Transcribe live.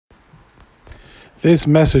This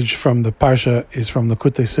message from the Parsha is from the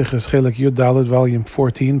Likutei Sichos Chelek Yud Daled, volume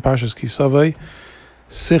 14, Parshas Ki Savo,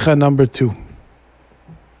 Sicha number 2.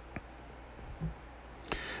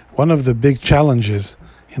 One of the big challenges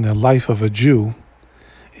in the life of a Jew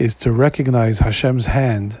is to recognize Hashem's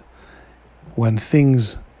hand when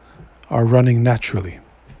things are running naturally.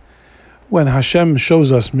 When Hashem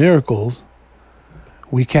shows us miracles,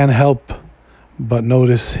 we can't help but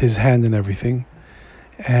notice His hand in everything,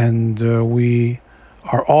 and we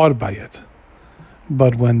are awed by it.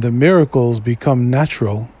 But when the miracles become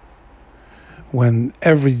natural, when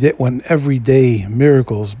everyday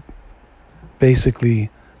miracles basically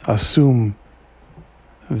assume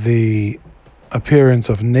the appearance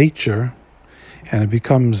of nature, and it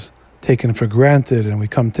becomes taken for granted, and we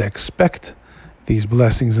come to expect these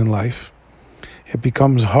blessings in life, it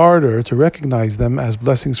becomes harder to recognize them as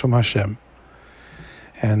blessings from Hashem.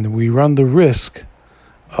 And we run the risk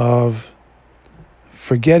of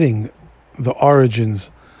forgetting the origins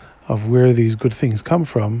of where these good things come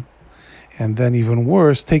from, and then even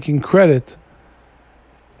worse, taking credit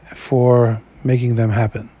for making them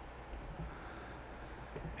happen.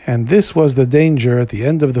 And this was the danger at the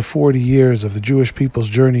end of the 40 years of the Jewish people's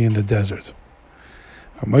journey in the desert.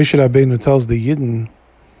 Moshe Rabbeinu tells the Yidden,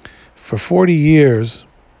 for 40 years,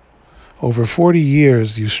 over 40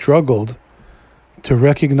 years, you struggled to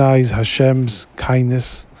recognize Hashem's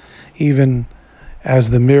kindness, even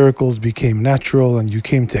as the miracles became natural and you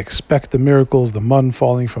came to expect the miracles, the man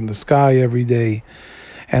falling from the sky every day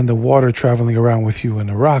and the water traveling around with you in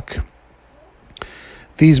a rock.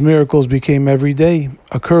 These miracles became everyday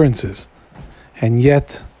occurrences, and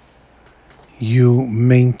yet you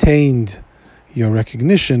maintained your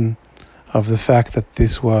recognition of the fact that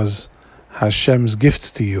this was Hashem's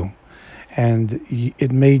gifts to you, and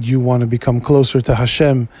it made you want to become closer to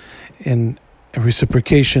Hashem in a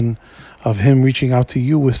reciprocation of Him reaching out to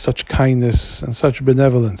you with such kindness and such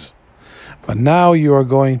benevolence. But now you are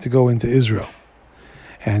going to go into Israel,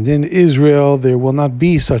 and in Israel there will not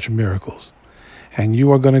be such miracles, and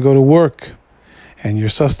you are going to go to work, and your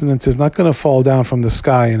sustenance is not going to fall down from the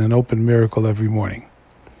sky in an open miracle every morning.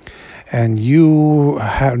 And you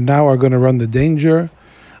now are going to run the danger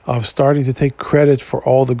of starting to take credit for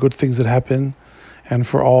all the good things that happen and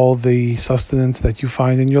for all the sustenance that you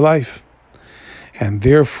find in your life. And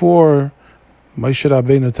therefore, Moshe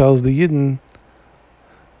Rabbeinu tells the Yidden,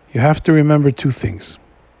 you have to remember two things.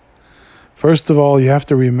 First of all, you have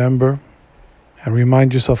to remember and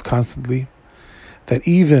remind yourself constantly that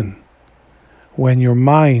even when your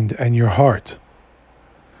mind and your heart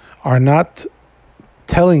are not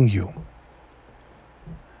telling you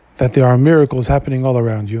that there are miracles happening all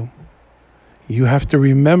around you, you have to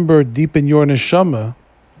remember deep in your neshama,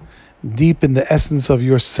 deep in the essence of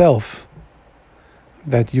yourself,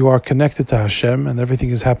 that you are connected to Hashem and everything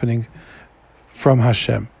is happening from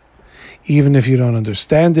Hashem. Even if you don't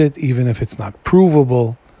understand it, even if it's not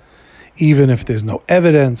provable, even if there's no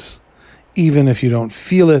evidence, even if you don't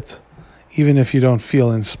feel it, even if you don't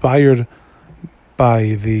feel inspired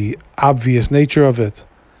by the obvious nature of it,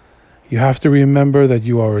 you have to remember that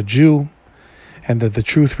you are a Jew and that the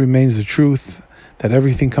truth remains the truth, that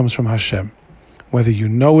everything comes from Hashem. Whether you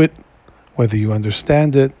know it, whether you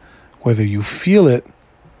understand it, whether you feel it,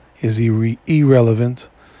 is irrelevant,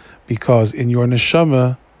 because in your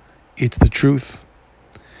neshama, it's the truth.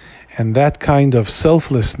 And that kind of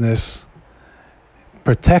selflessness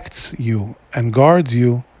protects you and guards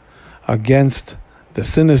you against the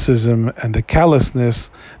cynicism and the callousness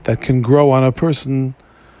that can grow on a person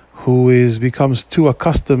who becomes too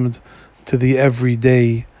accustomed to the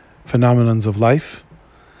everyday phenomenons of life,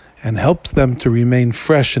 and helps them to remain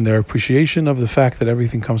fresh in their appreciation of the fact that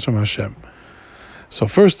everything comes from Hashem. So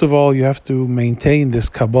first of all, you have to maintain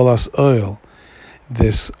this Kabbalas Ol,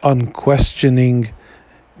 this unquestioning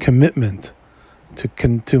commitment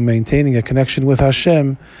to maintaining a connection with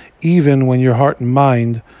Hashem, even when your heart and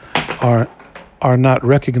mind are not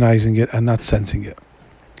recognizing it and not sensing it.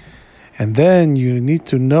 And then you need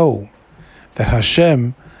to know that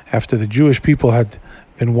Hashem, after the Jewish people had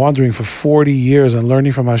been wandering for 40 years and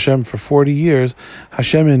learning from Hashem for 40 years,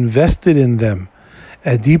 Hashem invested in them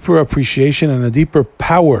a deeper appreciation and a deeper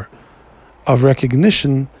power of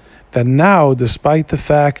recognition, that now, despite the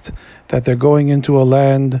fact that they're going into a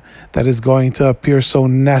land that is going to appear so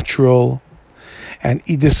natural, and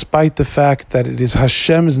despite the fact that it is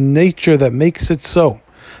Hashem's nature that makes it so,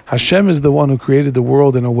 Hashem is the one who created the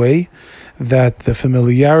world in a way that the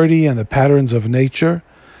familiarity and the patterns of nature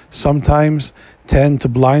sometimes tend to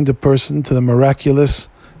blind a person to the miraculous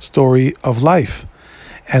story of life.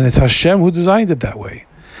 And it's Hashem who designed it that way.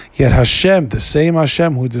 Yet Hashem, the same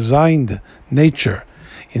Hashem who designed nature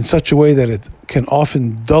in such a way that it can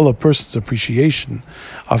often dull a person's appreciation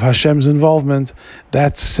of Hashem's involvement,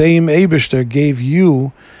 that same Eibishter gave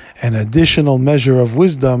you an additional measure of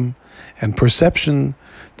wisdom and perception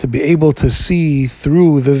to be able to see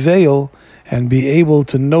through the veil and be able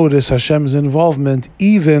to notice Hashem's involvement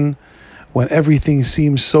even when everything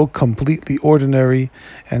seems so completely ordinary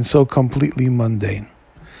and so completely mundane.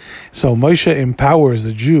 So Moshe empowers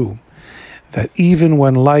the Jew that even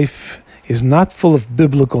when life is not full of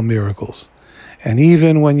biblical miracles, and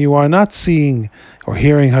even when you are not seeing or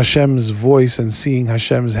hearing Hashem's voice and seeing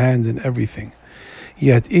Hashem's hand in everything,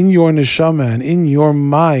 yet in your neshama and in your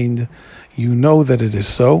mind, you know that it is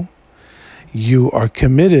so. You are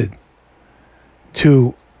committed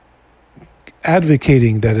to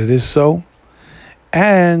advocating that it is so,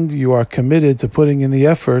 and you are committed to putting in the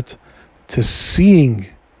effort to seeing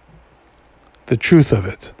the truth of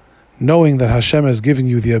it, knowing that Hashem has given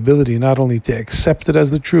you the ability not only to accept it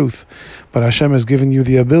as the truth, but Hashem has given you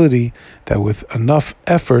the ability that with enough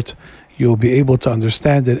effort, you'll be able to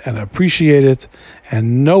understand it and appreciate it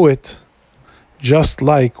and know it, just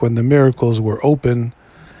like when the miracles were open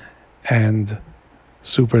and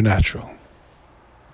supernatural.